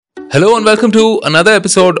Hello and welcome to another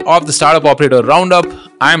episode of the Startup Operator Roundup.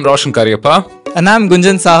 I'm Roshan Karyappa. And I'm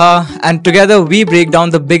Gunjan Saha, and together we break down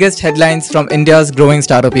the biggest headlines from India's growing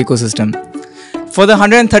startup ecosystem. For the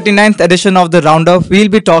 139th edition of the Roundup, we'll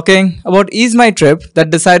be talking about Ease My Trip that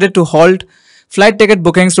decided to halt flight ticket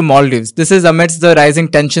bookings to Maldives. This is amidst the rising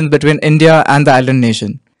tensions between India and the island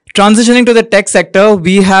nation. Transitioning to the tech sector,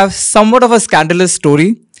 we have somewhat of a scandalous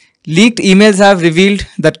story. Leaked emails have revealed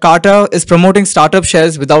that Carter is promoting startup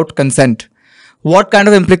shares without consent. What kind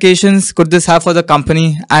of implications could this have for the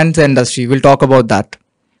company and the industry? We'll talk about that.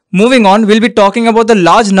 Moving on, we'll be talking about the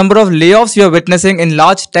large number of layoffs we are witnessing in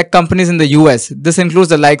large tech companies in the US. This includes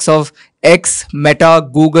the likes of X, Meta,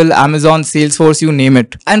 Google, Amazon, Salesforce, you name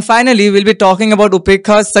it. And finally, we'll be talking about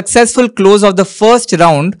Upekha's successful close of the first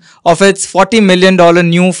round of its $40 million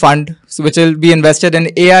new fund, which will be invested in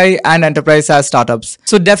AI and enterprise SaaS startups.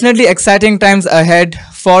 So definitely exciting times ahead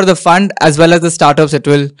for the fund as well as the startups it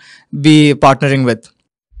will be partnering with.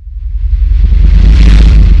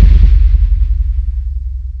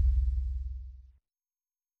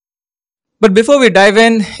 But before we dive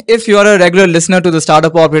in, if you are a regular listener to the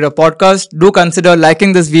Startup Operator podcast, do consider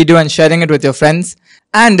liking this video and sharing it with your friends.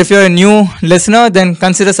 And if you're a new listener, then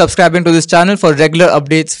consider subscribing to this channel for regular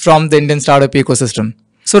updates from the Indian startup ecosystem.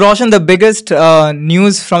 So Roshan, the biggest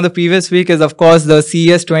news from the previous week is of course the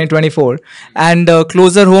CES 2024. And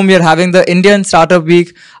closer home, we are having the Indian Startup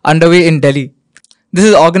Week underway in Delhi. This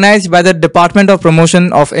is organized by the Department of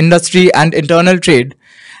Promotion of Industry and Internal Trade.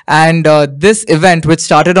 And this event, which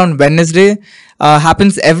started on Wednesday,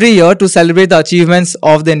 happens every year to celebrate the achievements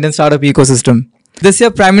of the Indian startup ecosystem. This year,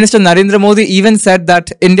 Prime Minister Narendra Modi even said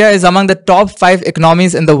that India is among the top 5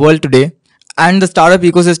 economies in the world today, and the startup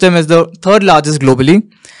ecosystem is the third largest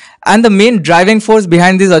globally. And the main driving force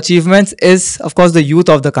behind these achievements is, of course, the youth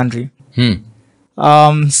of the country.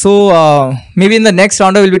 So maybe in the next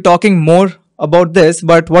round, we'll be talking more about this.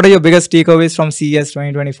 But what are your biggest takeaways from CES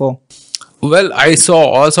 2024? Well, I saw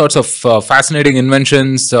all sorts of fascinating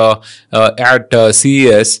inventions at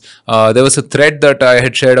CES. There was a thread that I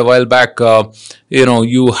had shared a while back.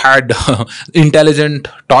 You had intelligent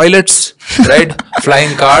toilets, right?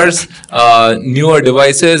 Flying cars, newer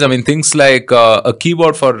devices. I mean, things like a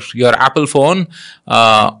keyboard for your Apple phone,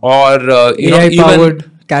 or AI-powered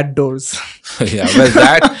cat doors. Yeah, well,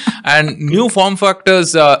 that and new form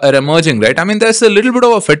factors are emerging, right? I mean, there's a little bit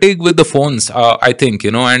of a fatigue with the phones, I think,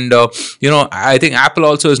 I think Apple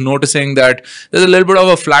also is noticing that there's a little bit of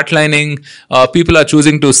a flatlining. People are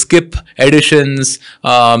choosing to skip editions.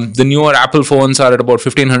 The newer Apple phones are at about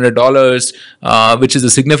 $1,500, which is a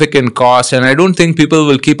significant cost. And I don't think people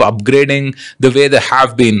will keep upgrading the way they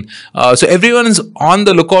have been. So everyone is on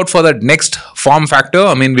the lookout for that next form factor.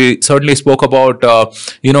 I mean, we certainly spoke about,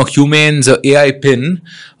 Humane's AI pin,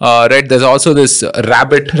 right? There's also this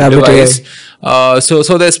rabbit device.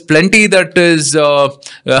 So there's plenty that is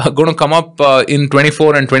going to come up in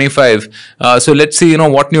 24 and 25. So let's see,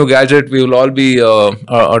 what new gadget we will all be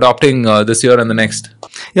adopting this year and the next.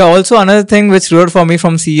 Yeah, also another thing which rode for me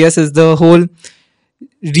from CES is the whole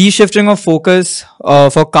reshifting of focus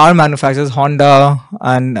for car manufacturers, Honda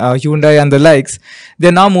and Hyundai and the likes.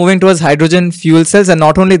 They're now moving towards hydrogen fuel cells, and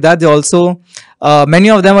not only that, they also many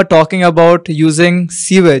of them are talking about using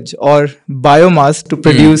sewage or biomass to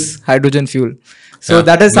produce hydrogen fuel. So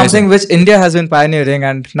that is something which India has been pioneering,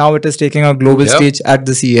 and now it is taking a global stage at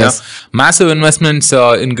the CES. Yeah. Massive investments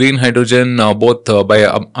in green hydrogen, both by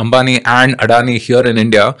Ambani and Adani here in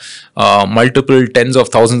India. Multiple tens of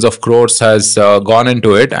thousands of crores has gone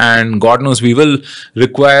into it, and God knows we will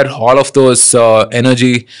require all of those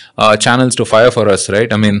energy channels to fire for us,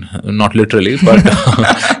 right? I mean, not literally, but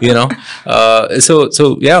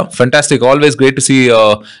So yeah, fantastic. Always great to see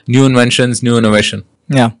new inventions, new innovation.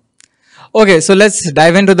 Yeah. Okay, so let's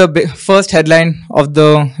dive into the first headline of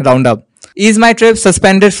the roundup. Ease My Trip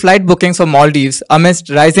suspended flight bookings for Maldives amidst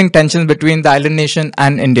rising tensions between the island nation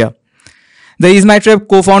and India. The Ease My Trip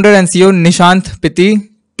co-founder and CEO Nishant Pitti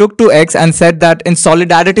took to X and said that in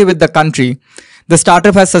solidarity with the country, the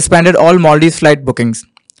startup has suspended all Maldives flight bookings.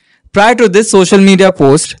 Prior to this social media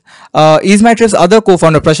post, Ease My Trip's other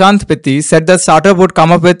co-founder Prashant Pitti said the startup would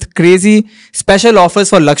come up with crazy special offers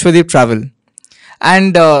for Lakshadweep travel.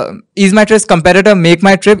 And Ease My Trip's competitor Make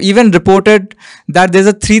My Trip even reported that there's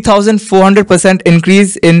a 3,400%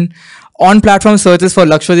 increase in on-platform searches for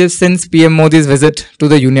Lakshadweep since PM Modi's visit to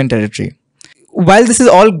the Union Territory. While this is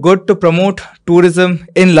all good to promote tourism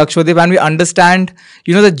in Lakshadweep, and we understand,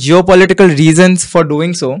 the geopolitical reasons for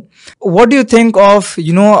doing so, what do you think of,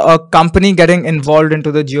 a company getting involved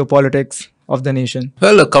into the geopolitics of the nation?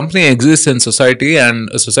 Well, a company exists in society, and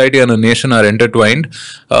a society and a nation are intertwined.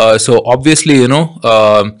 So obviously,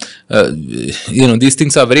 these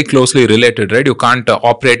things are very closely related, right? You can't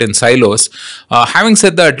operate in silos. Having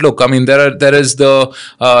said that, look, I mean, there is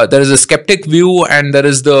a skeptic view, and there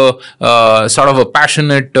is the sort of a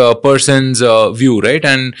passionate person's view, right?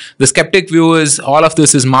 And the skeptic view is all of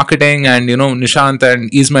this is marketing, and Nishant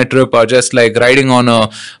and Ease My Trip are just like riding on a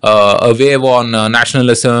wave on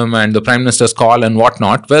nationalism and the Prime Minister's call and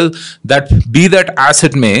whatnot. Well, that as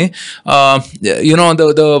it may,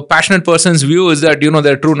 the passionate person's view is that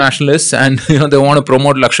they're true nationalists, and they want to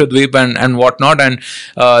promote Lakshadweep and whatnot, and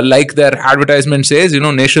like their advertisement says,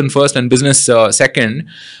 nation first and business second.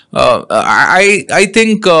 I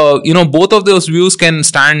think both of those views can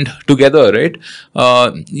stand together, right?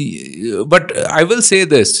 But I will say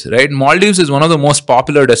this, right? Maldives is one of the most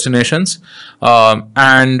popular destinations,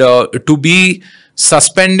 and to be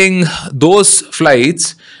suspending those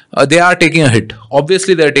flights, they are taking a hit.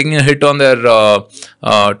 Obviously, they're taking a hit on their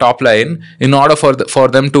top line in order for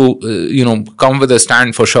them to come with a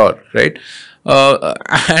stand for sure, right?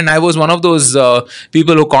 And I was one of those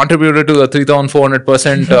people who contributed to the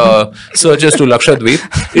 3,400% searches to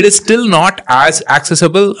Lakshadweep. It is still not as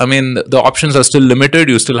accessible. I mean, the options are still limited.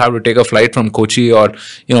 You still have to take a flight from Kochi, or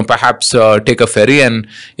perhaps take a ferry. And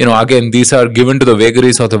again, these are given to the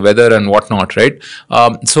vagaries of the weather and whatnot, right?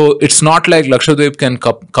 So it's not like Lakshadweep can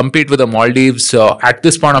compete with the Maldives at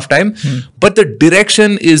this point of time. But the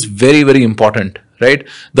direction is very, very important, right?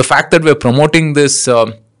 The fact that we're promoting this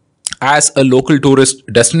as a local tourist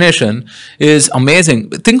destination is amazing.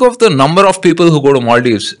 Think of the number of people who go to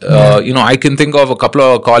Maldives. I can think of a couple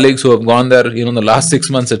of colleagues who have gone there, in the last 6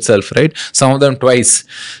 months itself, right? Some of them twice.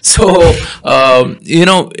 So,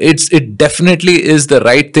 it definitely is the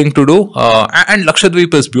right thing to do. And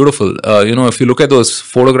Lakshadweep is beautiful. If you look at those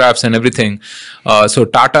photographs and everything, so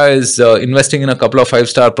Tata is investing in a couple of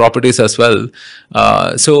 5-star properties as well.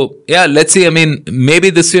 So yeah, let's see. I mean, maybe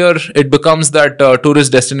this year it becomes that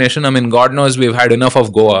tourist destination. I mean, God knows we've had enough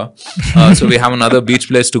of Goa. So we have another beach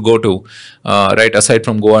place to go to, right, aside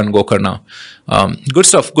from Goa and Gokarna. Good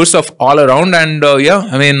stuff all around. And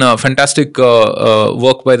fantastic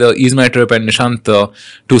work by the Ease My Trip and Nishant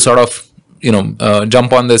to sort of,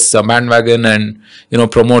 jump on this bandwagon and,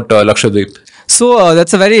 promote Lakshadweep. So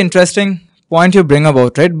that's a very interesting point you bring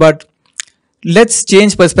about, right? But let's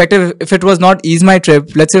change perspective. If it was not Ease My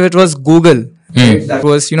Trip, let's say if it was Google, right, that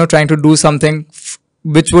was, trying to do something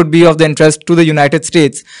which would be of the interest to the United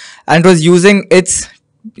States, and was using its,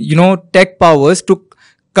 tech powers to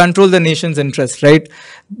control the nation's interest, right?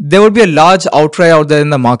 There would be a large outcry out there in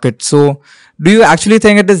the market. So do you actually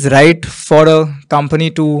think it is right for a company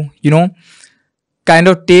to, kind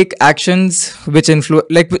of take actions which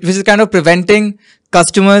which is kind of preventing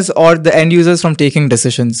customers or the end users from taking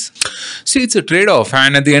decisions? See, it's a trade-off,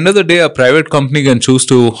 and at the end of the day, a private company can choose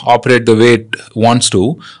to operate the way it wants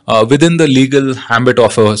to within the legal ambit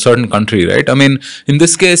of a certain country, right? I mean, in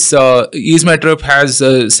this case, Ease My Trip has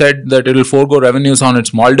said that it will forego revenues on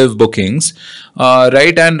its Maldives bookings,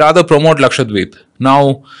 right, and rather promote Lakshadweep.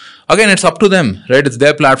 Now, again, it's up to them, right? It's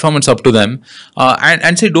their platform, it's up to them.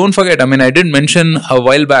 And see, don't forget, I mean, I did mention a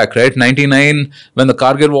while back, right? 99, when the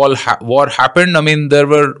Kargil war happened, I mean, there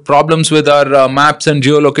were problems with our maps and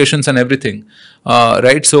geolocations and everything,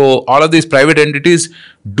 right? So all of these private entities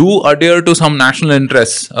do adhere to some national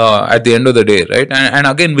interests at the end of the day, right? And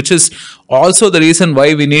again, which is also the reason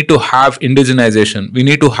why we need to have indigenization. We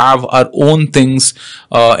need to have our own things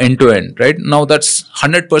end to end, right? Now, that's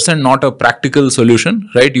 100% not a practical solution,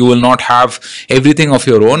 right? You will not have everything of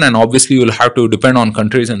your own, and obviously you'll have to depend on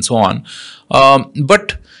countries and so on.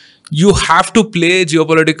 But you have to play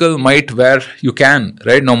geopolitical might where you can,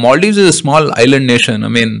 right? Now, Maldives is a small island nation. I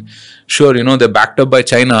mean, sure, they're backed up by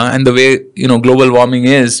China, and the way, global warming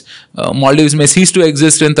is, Maldives may cease to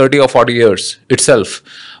exist in 30 or 40 years itself.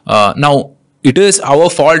 Now, it is our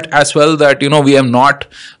fault as well that, we have not,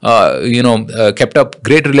 kept up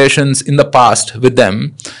great relations in the past with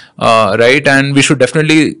them, right? And we should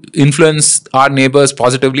definitely influence our neighbors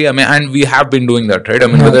positively. I mean, and we have been doing that, right? I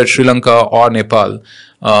mean, whether it's Sri Lanka or Nepal,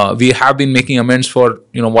 we have been making amends for,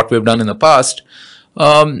 what we've done in the past.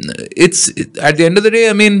 It's at the end of the day,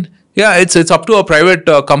 I mean, yeah, it's up to a private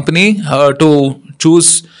company to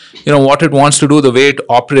choose, what it wants to do, the way it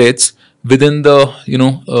operates within the,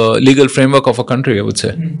 legal framework of a country, I would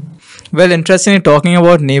say. Well, interestingly, talking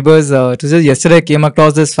about neighbors, yesterday I came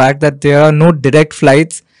across this fact that there are no direct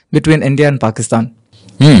flights between India and Pakistan.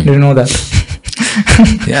 Did you know that?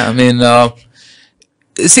 Yeah, I mean,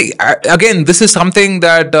 See, again, this is something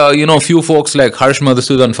that few folks like Harsh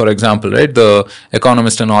Madhusudan, for example, right, the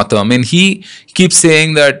economist and author. I mean, he keeps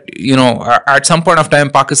saying that at some point of time,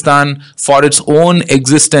 Pakistan, for its own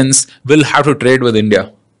existence, will have to trade with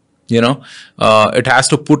India. It has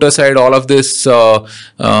to put aside all of this.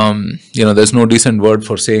 There's no decent word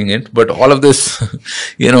for saying it, but all of this,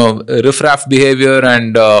 riffraff behavior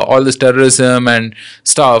and all this terrorism and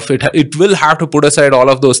stuff. It will have to put aside all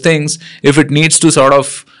of those things if it needs to sort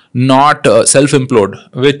of not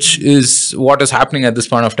self-implode, which is what is happening at this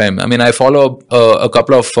point of time. I mean, I follow a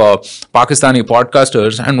couple of Pakistani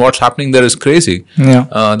podcasters, and what's happening there is crazy.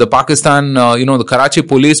 Yeah. The Pakistan, the Karachi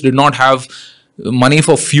police did not have money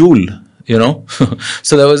for fuel.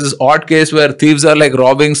 So there was this odd case where thieves are like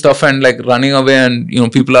robbing stuff and like running away, and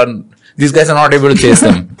these guys are not able to chase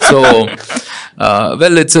them. So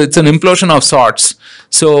it's an implosion of sorts.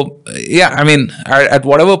 So yeah, I mean, at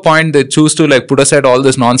whatever point they choose to like put aside all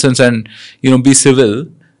this nonsense and be civil,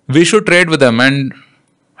 we should trade with them. And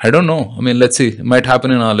I don't know, I mean, let's see, it might happen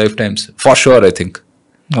in our lifetimes for sure, I think.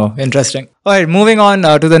 Oh, interesting. All right, moving on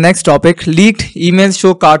to the next topic. Leaked emails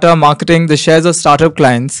show Carter marketing the shares of startup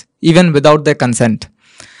clients even without their consent.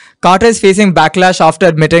 Carter is facing backlash after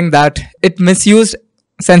admitting that it misused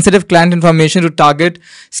sensitive client information to target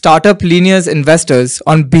startup Linear's investors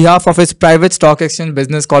on behalf of its private stock exchange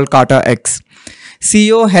business called Carter X.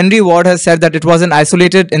 CEO Henry Ward has said that it was an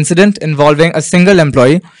isolated incident involving a single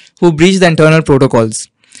employee who breached the internal protocols.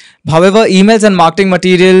 However, emails and marketing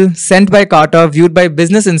material sent by Carter, viewed by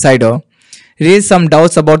Business Insider, raised some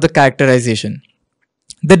doubts about the characterization.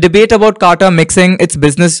 The debate about Carter mixing its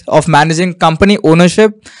business of managing company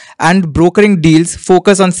ownership and brokering deals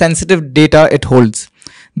focus on sensitive data it holds.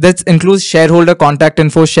 This includes shareholder contact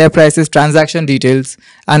info, share prices, transaction details,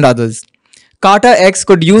 and others. Carter X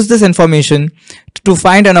could use this information to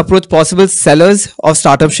find and approach possible sellers of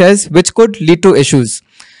startup shares, which could lead to issues.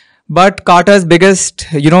 But Carter's biggest,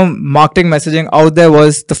 marketing messaging out there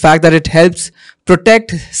was the fact that it helps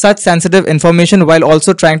protect such sensitive information while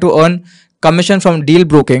also trying to earn commission from deal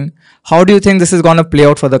broking. How do you think this is going to play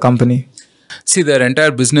out for the company? See, their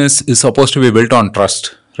entire business is supposed to be built on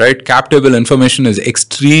trust, right? Cap table information is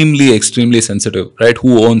extremely, extremely sensitive, right?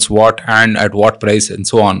 Who owns what and at what price and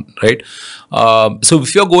so on, right? So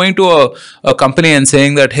if you're going to a company and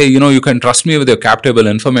saying that, hey, you can trust me with your cap table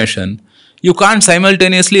information, you can't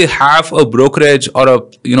simultaneously have a brokerage or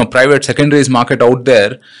a private secondaries market out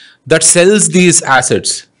there that sells these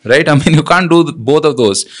assets, right? I mean, you can't do both of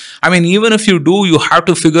those. I mean, even if you do, you have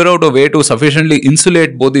to figure out a way to sufficiently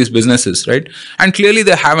insulate both these businesses, right? And clearly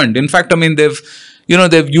they haven't. In fact, I mean, they've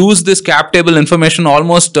used this cap table information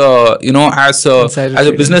almost as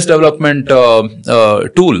a business development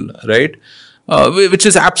tool, right? Which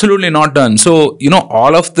is absolutely not done. So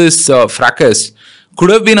all of this fracas could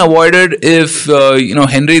have been avoided if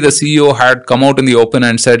Henry, the CEO, had come out in the open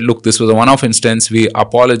and said, look, this was a one-off instance, we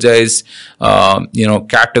apologize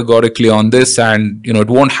categorically on this, and it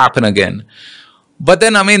won't happen again. But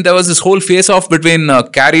then, I mean, there was this whole face-off between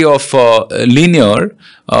Carrie of Linear,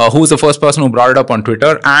 who was the first person who brought it up on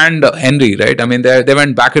Twitter, and Henry, right? I mean, they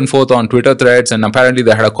went back and forth on Twitter threads, and apparently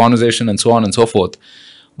they had a conversation and so on and so forth.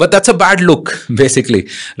 But that's a bad look, basically,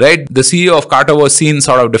 right? The CEO of Carter was seen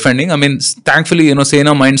sort of defending. I mean, thankfully,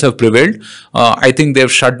 saner minds have prevailed. I think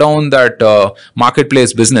they've shut down that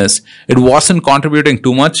marketplace business. It wasn't contributing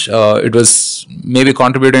too much. It was maybe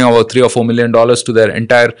contributing about $3 or $4 million to their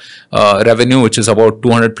entire revenue, which is about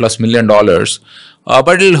 $200+ million.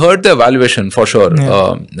 But it'll hurt the valuation for sure,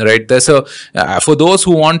 right? There's for those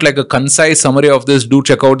who want like a concise summary of this, do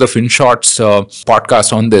check out the FinShots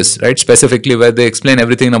podcast on this, right? Specifically where they explain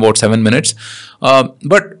everything in about 7 minutes.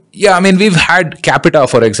 But yeah, I mean, we've had Capita,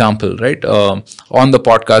 for example, right, on the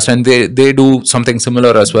podcast, and they do something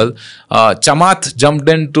similar as well. Chamath jumped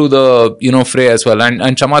into the fray as well, and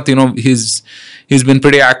Chamath, he's been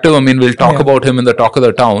pretty active. I mean, we'll talk about him in the talk of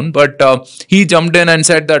the town, but he jumped in and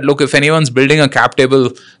said that, look, if anyone's building a cap table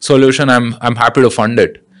solution, I'm happy to fund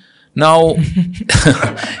it. Now,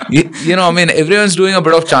 I mean, everyone's doing a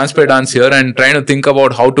bit of chance pay dance here and trying to think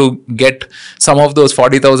about how to get some of those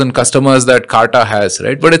 40,000 customers that Carta has,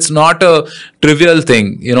 right? But it's not a trivial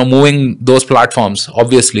thing, moving those platforms,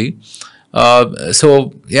 obviously.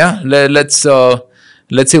 So yeah, let's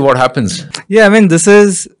see what happens. Yeah, I mean, this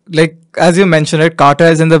is like, as you mentioned, right? Carta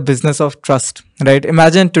is in the business of trust, right?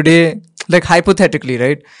 Imagine today, like hypothetically,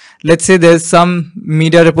 right? Let's say there's some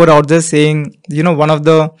media report out there saying, one of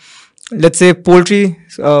the, let's say, poultry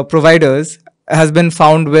providers has been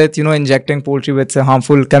found with, injecting poultry with say,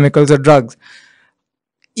 harmful chemicals or drugs.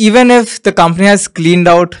 Even if the company has cleaned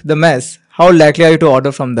out the mess, how likely are you to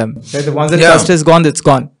order from them? Like the ones that trust is gone, it's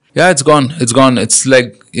gone. Yeah, it's gone. It's gone. It's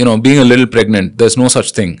like, being a little pregnant. There's no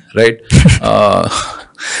such thing, right?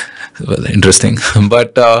 Well, interesting.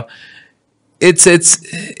 But it's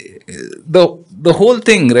the whole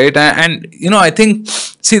thing, right? And I think,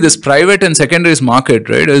 see, this private and secondaries market,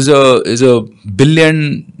 right, is a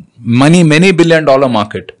many billion dollar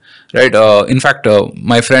market, right? In fact,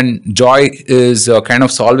 my friend Joy is kind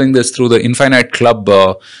of solving this through the Infinite Club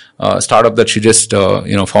startup that she just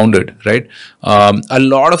founded, right? A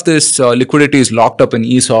lot of this liquidity is locked up in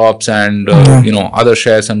ESOPs and other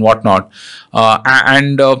shares and whatnot,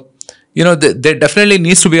 there definitely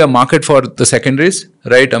needs to be a market for the secondaries,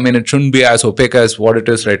 right? I mean, it shouldn't be as opaque as what it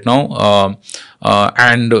is right now,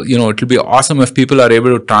 and it will be awesome if people are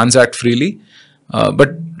able to transact freely, but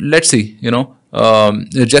let's see.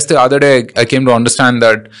 Just the other day, I came to understand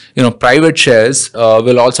that private shares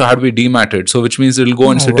will also have to be dematted. So, which means it will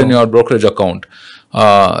go and sit in your brokerage account,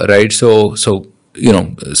 right? So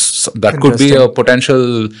that could be a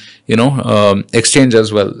potential exchange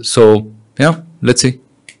as well. So yeah, let's see.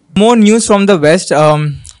 More news from the West.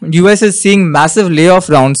 US is seeing massive layoff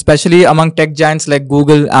rounds, especially among tech giants like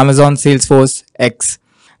Google, Amazon, Salesforce, X.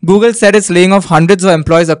 Google said it's laying off hundreds of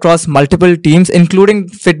employees across multiple teams, including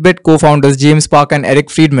Fitbit co-founders James Park and Eric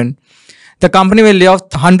Friedman. The company will lay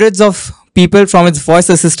off hundreds of people from its voice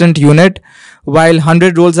assistant unit, while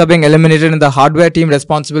 100 roles are being eliminated in the hardware team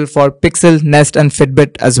responsible for Pixel, Nest, and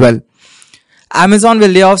Fitbit as well. Amazon will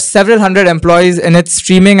lay off several hundred employees in its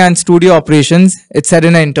streaming and studio operations, it said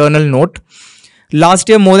in an internal note. Last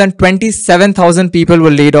year, more than 27,000 people were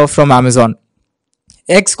laid off from Amazon.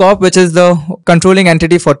 X Corp, which is the controlling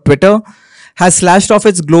entity for Twitter, has slashed off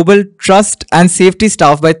its global trust and safety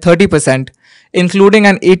staff by 30%, including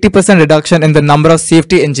an 80% reduction in the number of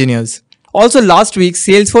safety engineers. Also, last week,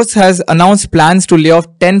 Salesforce has announced plans to lay off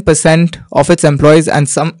 10% of its employees and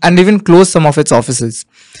even close some of its offices.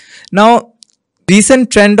 Now, recent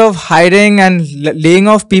trend of hiring and laying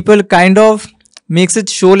off people kind of makes it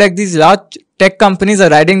show like these large tech companies are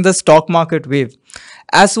riding the stock market wave.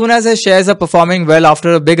 As soon as their shares are performing well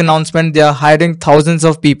after a big announcement, they are hiring thousands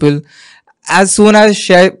of people. As soon as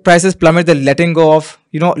share prices plummet, they're letting go of,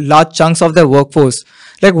 large chunks of their workforce.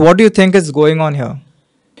 Like, what do you think is going on here?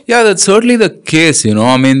 Yeah, that's certainly the case.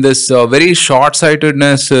 I mean, this very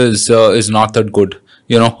short-sightedness is not that good.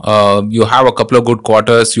 You have a couple of good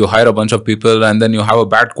quarters, you hire a bunch of people, and then you have a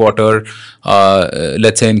bad quarter,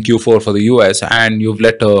 let's say in Q4 for the US, and you've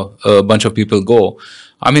let a bunch of people go.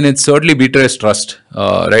 I mean, it certainly betrays trust,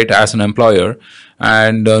 right, as an employer,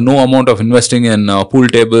 and no amount of investing in pool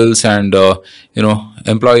tables and,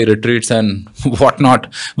 employee retreats and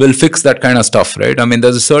whatnot will fix that kind of stuff, right? I mean,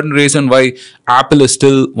 there's a certain reason why Apple is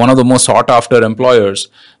still one of the most sought after employers,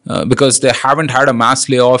 because they haven't had a mass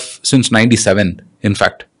layoff since 97, in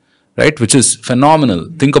fact, right? Which is phenomenal.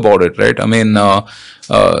 Think about it, right? I mean,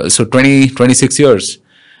 so 26 years.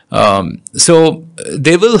 So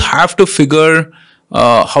they will have to figure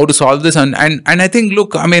how to solve this, and I think,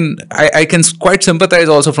 look, I mean, I can quite sympathize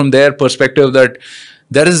also from their perspective that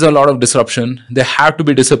there is a lot of disruption. They have to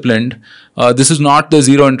be disciplined. This is not the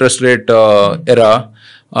zero interest rate era,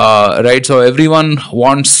 right? So everyone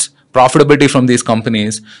wants profitability from these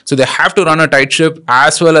companies, so they have to run a tight ship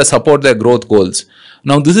as well as support their growth goals.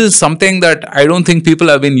 Now, this is something that I don't think people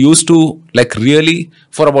have been used to, like, really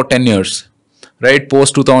for about 10 years, right?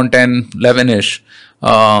 Post 2010, 11-ish.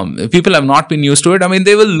 People have not been used to it. I mean,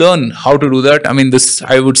 they will learn how to do that. I mean, this,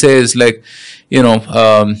 I would say, is like,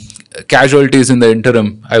 casualties in the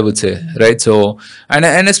interim, I would say, right? So,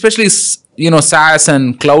 and especially, SaaS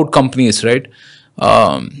and cloud companies, right?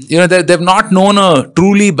 They've not known a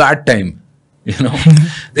truly bad time.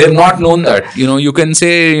 They've not known that. You can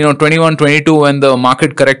say, 21, 22, when the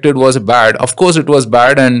market corrected was bad. Of course, it was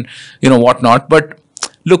bad and, whatnot. But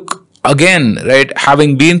look, again, right,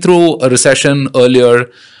 having been through a recession earlier,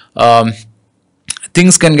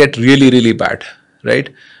 things can get really, really bad, right?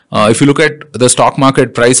 If you look at the stock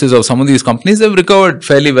market prices of some of these companies, they've recovered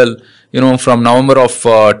fairly well, from November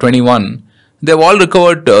of 21. They've all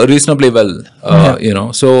recovered reasonably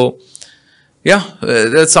well, So, yeah,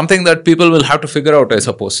 that's something that people will have to figure out, I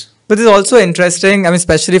suppose. But it's also interesting, I mean,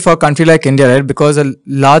 especially for a country like India, right? Because a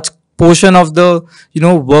large portion of the,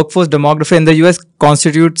 workforce demography in the US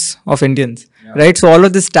constitutes of Indians. right? So all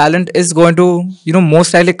of this talent is going to,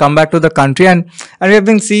 most likely come back to the country, and we have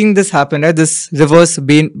been seeing this happen, right? This reverse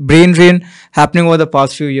brain drain happening over the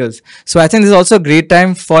past few years. So I think this is also a great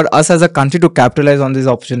time for us as a country to capitalize on these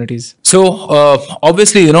opportunities. So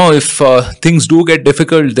obviously, if things do get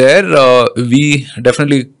difficult there, we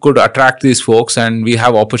definitely could attract these folks, and we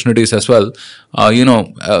have opportunities as well.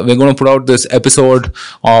 We're going to put out this episode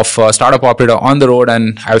of Startup Operator on the road,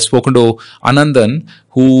 and I've spoken to Anandan,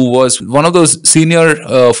 who was one of those senior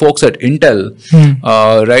folks at Intel,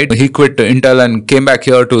 right? He quit Intel and came back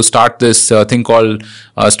here to start this thing called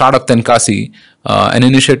Startup Tenkasi, an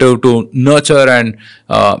initiative to nurture and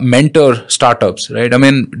mentor startups, right? I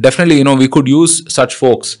mean, definitely, we could use such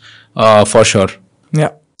folks for sure.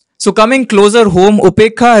 Yeah. So coming closer home,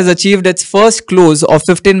 Upekha has achieved its first close of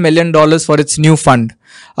 $15 million for its new fund.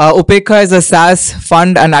 Upekha is a SaaS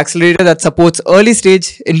fund and accelerator that supports early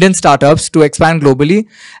stage Indian startups to expand globally.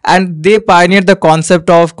 And they pioneered the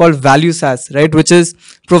concept of called value SaaS, right? Which is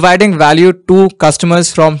providing value to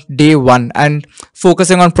customers from day one and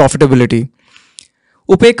focusing on profitability.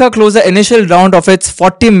 Upekha closed the initial round of its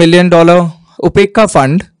 $40 million Upekha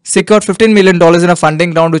fund, secured $15 million in a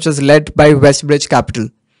funding round which was led by Westbridge Capital.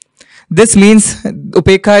 This means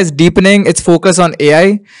Upekha is deepening its focus on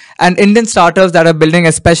AI and Indian startups that are building,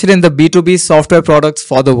 especially in the B2B software products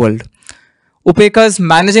for the world. Upekha's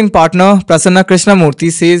managing partner, Prasanna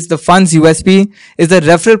Krishnamurthy, says the fund's USP is the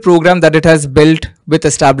referral program that it has built with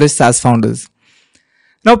established SaaS founders.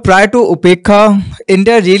 Now, prior to Upekha,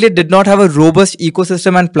 India really did not have a robust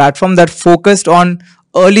ecosystem and platform that focused on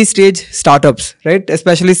early stage startups, right?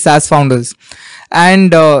 Especially SaaS founders.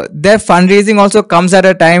 And their fundraising also comes at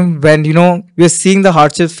a time when, we're seeing the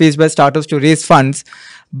hardships faced by startups to raise funds.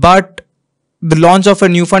 But the launch of a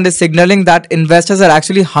new fund is signaling that investors are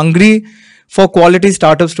actually hungry for quality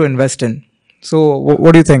startups to invest in. So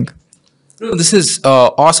what do you think? This is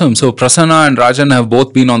awesome. So Prasanna and Rajan have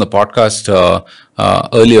both been on the podcast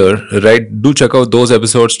earlier, right? Do check out those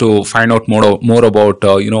episodes to find out more about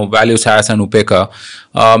Value SaaS and Upekha.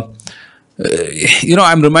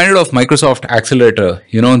 I'm reminded of Microsoft Accelerator.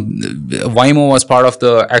 Waymo was part of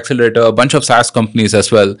the Accelerator, a bunch of SaaS companies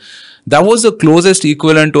as well. That was the closest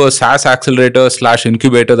equivalent to a SaaS accelerator /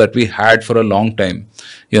 incubator that we had for a long time.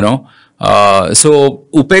 So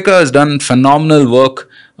Upekha has done phenomenal work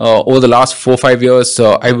over the last 4-5 years,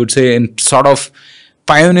 I would say, in sort of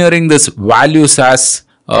pioneering this value SaaS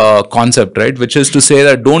concept, right? Which is to say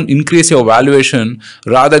that don't increase your valuation,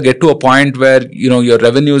 rather get to a point where your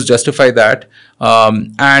revenues justify that,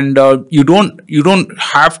 and you don't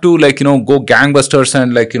have to go gangbusters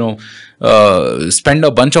and spend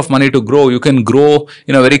a bunch of money to grow. You can grow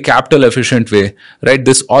in a very capital efficient way, right?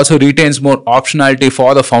 This also retains more optionality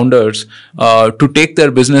for the founders to take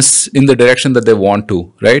their business in the direction that they want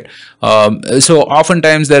to, right? So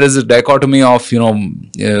oftentimes there is a dichotomy of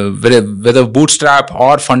whether bootstrap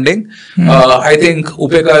or funding. I think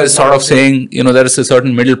Upekha is sort of saying there is a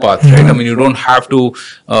certain middle path, right? I mean, you don't have to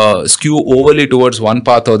skew overly towards one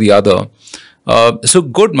path or the other. So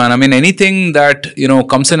good, man. I mean, anything that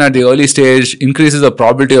comes in at the early stage increases the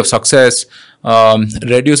probability of success,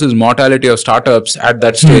 reduces mortality of startups at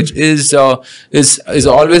that stage is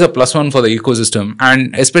always a plus one for the ecosystem,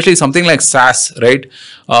 and especially something like SaaS, right?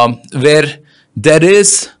 Where there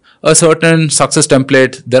is a certain success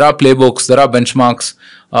template, there are playbooks, there are benchmarks,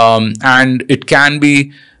 and it can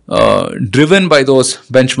be driven by those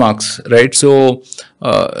benchmarks, right? So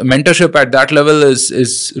mentorship at that level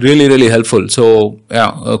is really, really helpful. So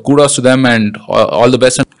kudos to them and all the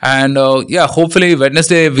best. And hopefully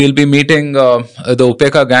Wednesday we'll be meeting the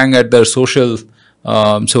Upekha gang at their social.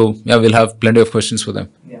 So we'll have plenty of questions for them.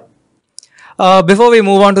 Before we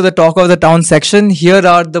move on to the talk of the town section, here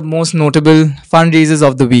are the most notable fundraisers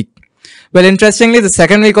of the week. Well, interestingly, the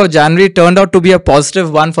second week of January turned out to be a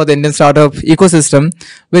positive one for the Indian startup ecosystem,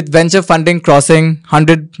 with venture funding crossing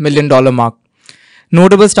 $100 million mark.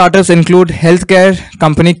 Notable startups include healthcare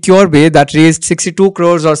company CureBay that raised 62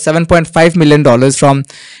 crores or $7.5 million from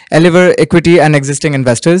Eliver Equity and existing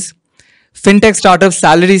investors. Fintech startup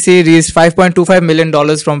SalarySay raised $5.25 million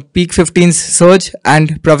from Peak 15's Surge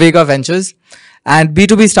and Pravega Ventures. And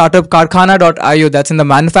B2B startup Karkhana.io, that's in the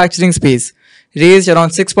manufacturing space, raised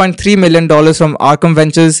around $6.3 million from Arkham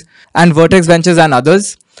Ventures and Vertex Ventures and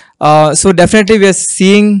others. So definitely we are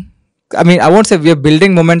seeing, I mean, I won't say we are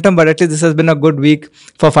building momentum, but at least this has been a good week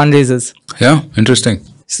for fundraisers. Yeah, interesting.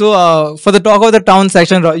 So for the talk of the town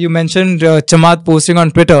section, you mentioned Chamath posting on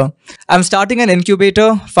Twitter. I'm starting an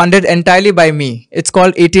incubator funded entirely by me. It's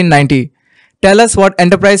called 1890. Tell us what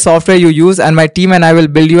enterprise software you use and my team and I will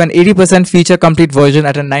build you an 80% feature complete version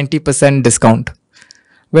at a 90% discount.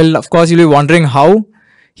 Well, of course, you'll be wondering how.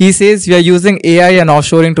 He says we are using AI and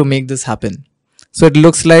offshoring to make this happen. So it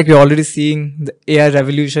looks like we're already seeing the AI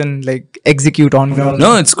revolution like execute on ground.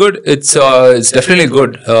 No, it's good. It's definitely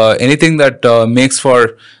good. Anything that makes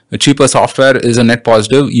for a cheaper software is a net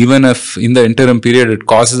positive, even if in the interim period it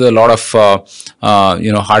causes a lot of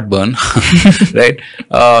heartburn, right?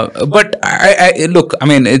 But I look. I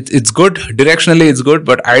mean, it's good directionally. It's good,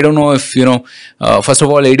 but I don't know if first of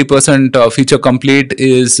all, 80% feature complete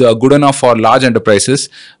is good enough for large enterprises.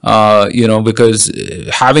 Because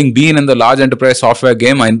having been in the large enterprise software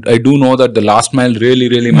game, I do know that the last mile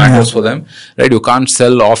really matters for them, right? You can't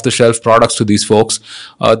sell off the shelf products to these folks.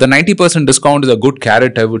 The 90% discount is a good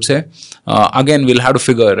carrot, I would say. Again, we'll have to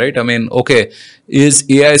figure, right? I mean, okay, is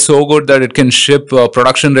AI so good that it can ship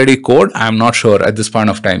production ready code? I'm not sure at this point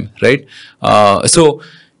of time, right? So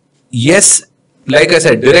yes, like I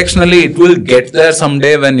said, directionally it will get there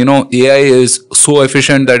someday when AI is so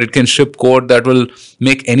efficient that it can ship code that will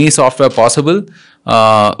make any software possible.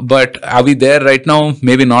 But are we there right now?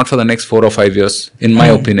 Maybe not for the next 4 or 5 years, in my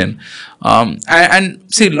opinion. And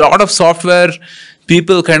see, a lot of software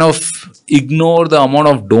people kind of ignore the amount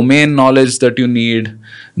of domain knowledge that you need,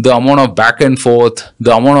 the amount of back and forth,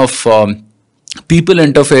 the amount of people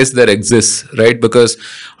interface that exists, right? Because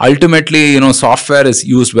ultimately, software is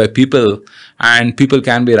used by people, and people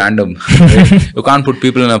can be random. Right? You can't put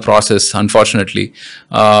people in a process, unfortunately.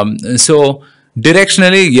 So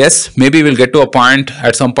directionally, yes, maybe we'll get to a point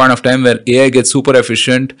at some point of time where AI gets super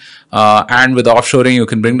efficient, and with offshoring, you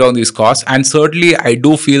can bring down these costs. And certainly, I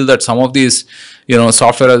do feel that some of these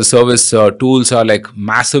software as a service tools are like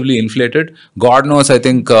massively inflated. God knows, I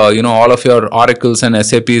think, all of your Oracles and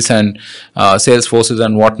SAPs and Salesforces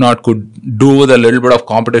and whatnot could do with a little bit of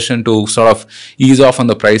competition to sort of ease off on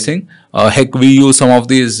the pricing. Heck, we use some of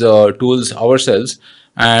these tools ourselves,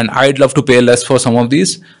 and I'd love to pay less for some of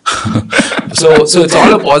these. So it's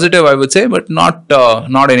all a positive, I would say, but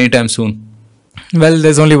not anytime soon. Well,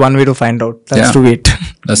 there's only one way to find out. That's to wait.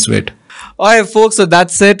 Let's wait. Alright folks, so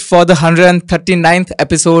that's it for the 139th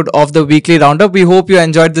episode of the Weekly Roundup. We hope you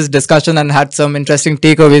enjoyed this discussion and had some interesting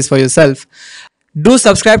takeaways for yourself. Do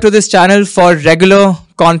subscribe to this channel for regular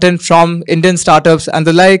content from Indian startups and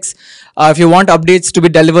the likes. If you want updates to be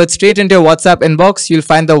delivered straight into your WhatsApp inbox, you'll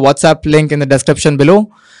find the WhatsApp link in the description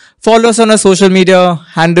below. Follow us on our social media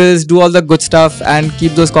handles, do all the good stuff, and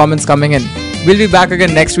keep those comments coming in. We'll be back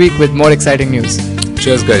again next week with more exciting news.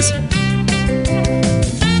 Cheers, guys.